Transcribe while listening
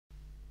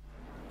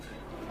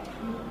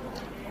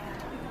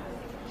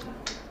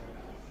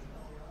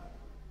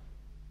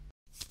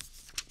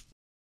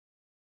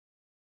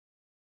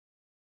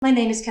My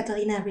name is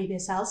Katharina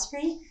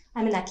Rebay-Salisbury.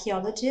 I'm an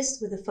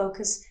archaeologist with a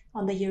focus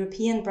on the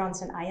European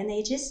Bronze and Iron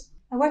Ages.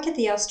 I work at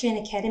the Austrian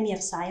Academy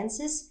of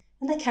Sciences,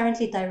 and I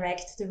currently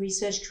direct the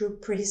research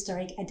group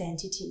Prehistoric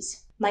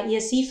Identities. My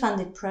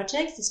ESC-funded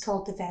project is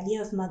called The Value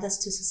of Mothers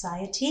to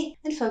Society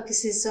and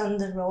focuses on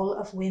the role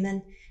of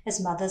women as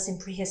mothers in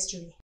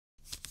prehistory.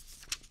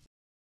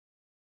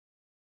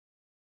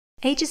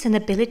 Ages and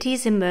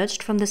Abilities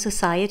emerged from the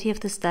Society of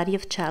the Study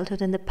of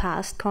Childhood in the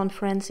Past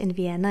conference in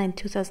Vienna in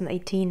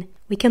 2018.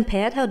 We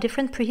compared how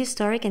different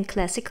prehistoric and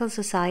classical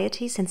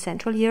societies in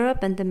Central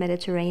Europe and the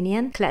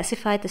Mediterranean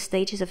classified the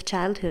stages of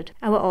childhood.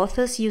 Our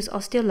authors use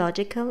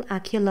osteological,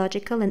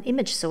 archaeological and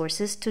image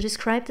sources to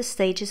describe the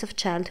stages of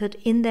childhood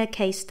in their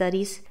case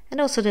studies and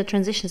also the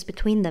transitions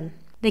between them.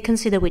 They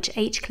consider which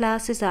age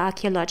classes are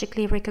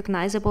archaeologically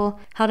recognizable,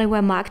 how they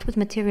were marked with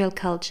material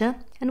culture,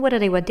 and whether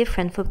they were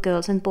different for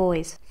girls and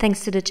boys.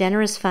 Thanks to the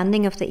generous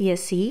funding of the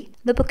ESC,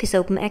 the book is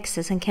open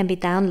access and can be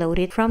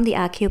downloaded from the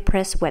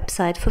ArchaeoPress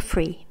website for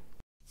free.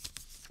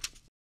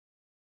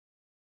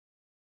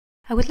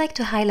 I would like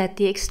to highlight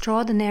the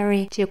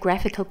extraordinary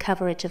geographical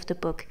coverage of the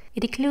book.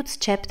 It includes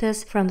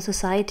chapters from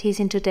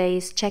societies in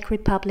today's Czech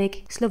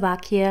Republic,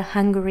 Slovakia,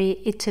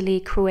 Hungary, Italy,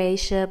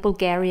 Croatia,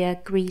 Bulgaria,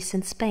 Greece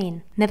and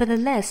Spain.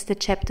 Nevertheless, the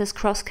chapters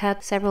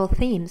cross-cut several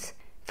themes.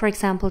 For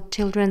example,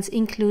 children's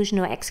inclusion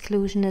or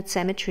exclusion at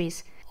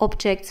cemeteries,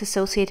 objects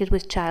associated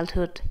with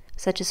childhood,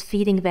 such as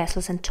feeding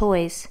vessels and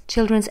toys,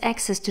 children's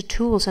access to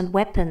tools and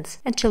weapons,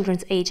 and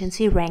children's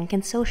agency, rank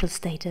and social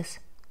status.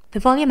 The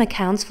volume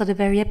accounts for the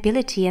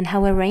variability and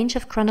how a range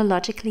of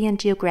chronologically and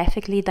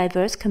geographically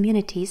diverse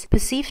communities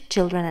perceived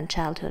children and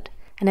childhood,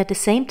 and at the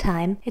same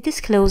time it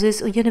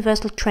discloses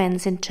universal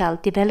trends in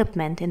child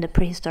development in the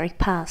prehistoric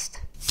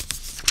past.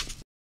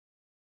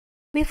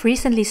 We have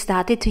recently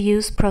started to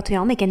use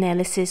proteomic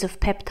analysis of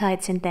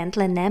peptides in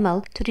dental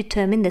enamel to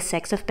determine the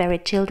sex of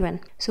buried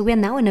children, so we are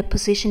now in a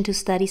position to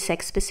study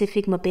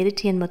sex-specific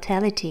morbidity and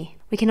mortality.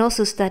 We can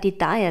also study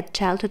diet,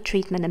 childhood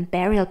treatment and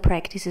burial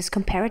practices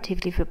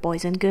comparatively for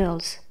boys and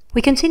girls.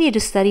 We continue to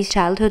study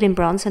childhood in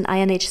Bronze and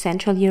Iron Age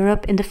Central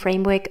Europe in the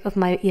framework of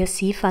my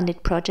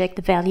ESC-funded project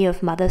The Value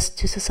of Mothers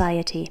to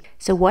Society,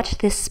 so watch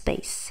this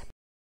space.